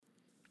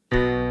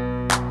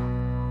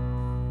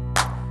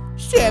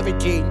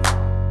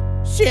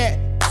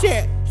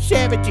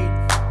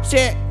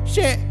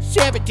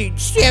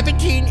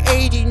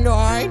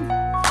1789.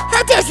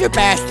 How does a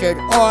bastard,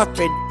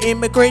 orphan,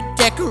 immigrant,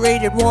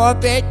 decorated war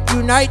vet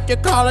unite the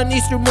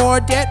colonies through more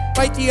debt?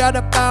 Fight the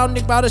other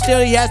founding father,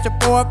 still he has to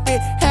forfeit.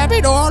 Have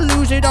it all,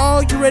 lose it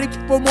all, you ready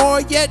for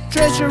more yet?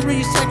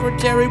 Treasury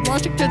Secretary,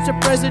 Washington's a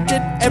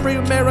president. Every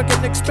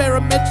American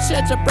experiment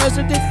sets a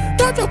precedent.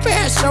 Not so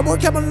fast, someone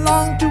come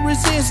along to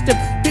resist him.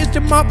 Pissed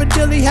him up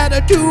until he had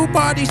a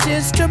two-party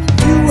system.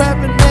 You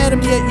haven't met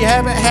him yet, you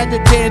haven't had the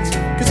chance,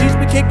 cause he's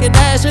been kicking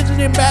ass as an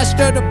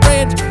ambassador to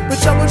France. But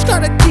someone's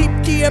gotta keep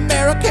the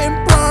American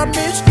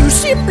promise. You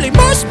simply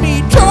must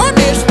meet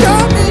Thomas.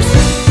 Thomas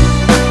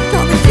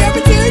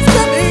Jefferson's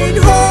coming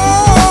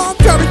home.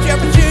 Thomas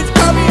Jefferson's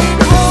coming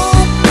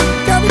home.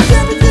 Thomas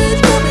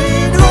Jefferson's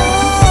coming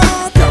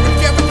home. Thomas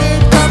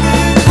Jefferson's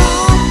coming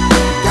home.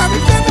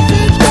 Thomas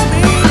Jefferson's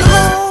coming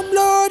home.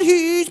 Lord,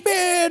 he's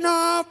been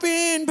off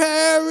in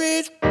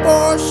Paris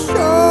for so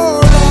long.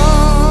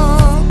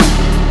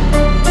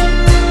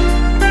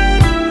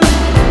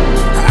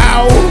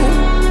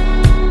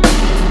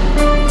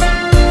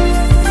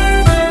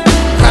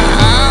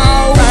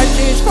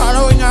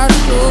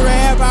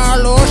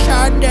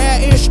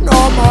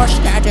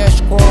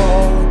 Status quo,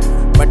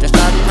 but the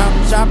sun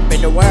comes up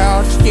and the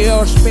world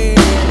still spins.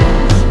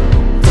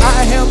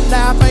 I helped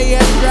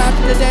Lafayette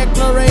draft the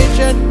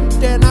Declaration,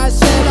 then I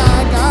said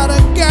I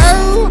gotta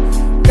go.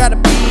 Gotta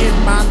be in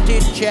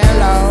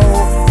Monticello,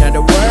 now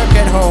the work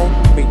at home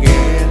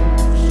begins.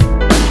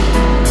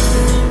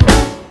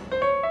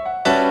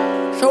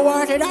 So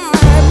what did I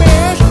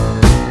miss?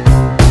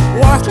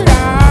 What did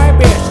I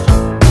miss?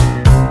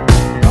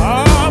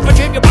 Oh,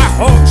 Virginia, my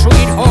home,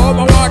 sweet home,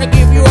 I wanna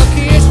give you a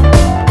kiss.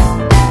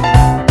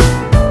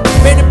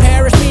 Been in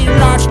Paris meeting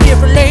lots of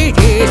different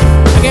ladies.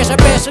 I guess I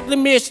basically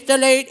missed the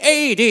late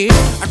 80s.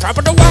 On top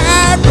of the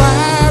wide,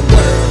 wide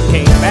world,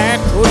 came back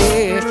to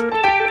this.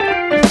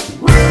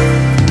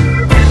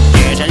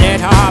 There's a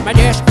letter on my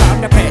desk from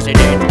the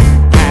president.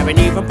 Haven't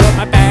even put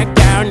my bag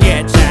down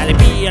yet. Sally,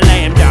 be a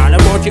lamb,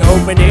 darling, won't you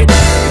open it?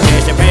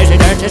 There's the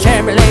president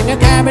assembling a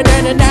cabinet,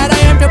 and that I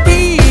am to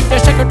be the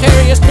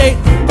Secretary of State.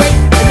 Wait,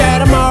 and that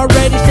I'm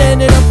already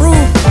sending a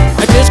proof.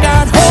 I just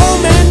got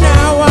home and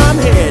now I'm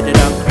headed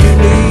up to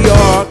New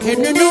York, in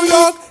New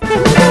York,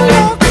 in New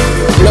York.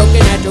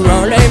 Looking at the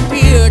rolling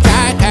fields,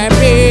 I can't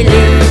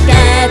believe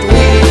that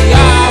we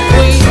are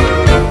free,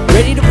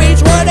 ready to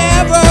face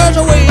whatever's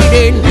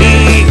awaiting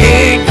me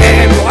in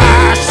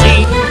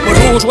NYC. But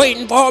who's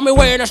waiting for me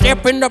when I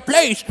step into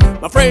place?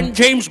 My friend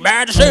James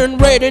Madison,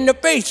 red in the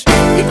face.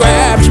 He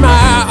grabs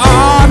my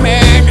arm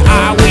and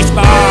I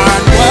whisper,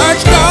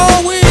 what's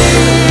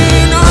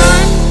going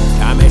on?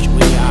 Thomas,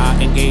 we are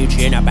engaged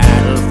in a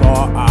battle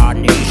for our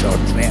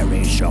nation's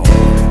very soul.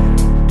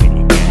 Can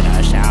you get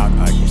us out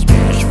of this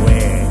mess we're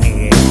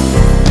in?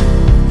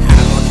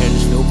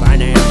 Hamilton's new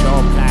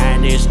financial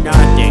plan is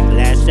nothing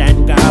less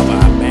than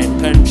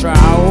government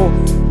control.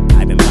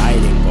 I've been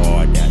fighting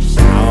for the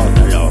South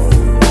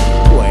alone.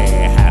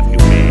 Where have you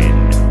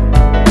been?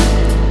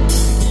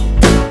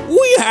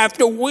 We have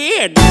to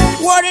win.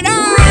 What did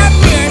I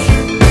miss?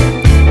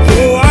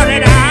 What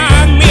did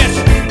I miss?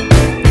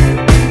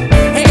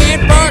 Head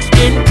burst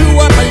into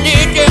a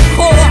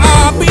political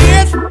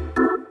abyss.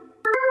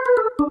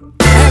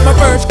 Had my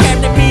first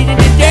cabinet meeting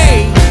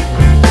today.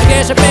 I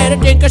guess I better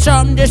think of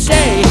something to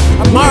say.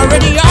 I'm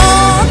already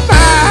on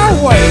my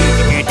way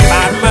to get to the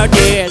bottom of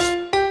this.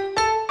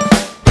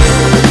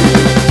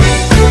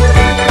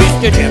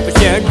 Mr.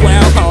 Jefferson,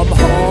 welcome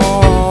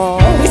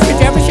home. Mr.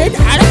 Jefferson,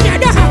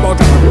 Alexander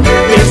Hamilton.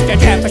 Mr.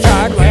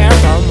 Jefferson,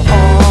 welcome home.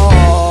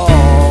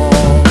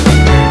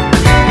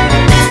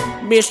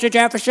 Mr.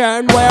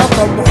 Jefferson,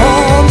 welcome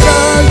home.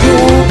 Sir,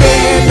 you've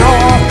been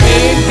off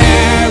in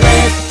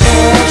Paris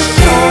for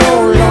so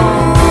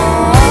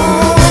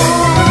long.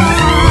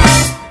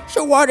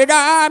 So what did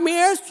I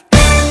miss?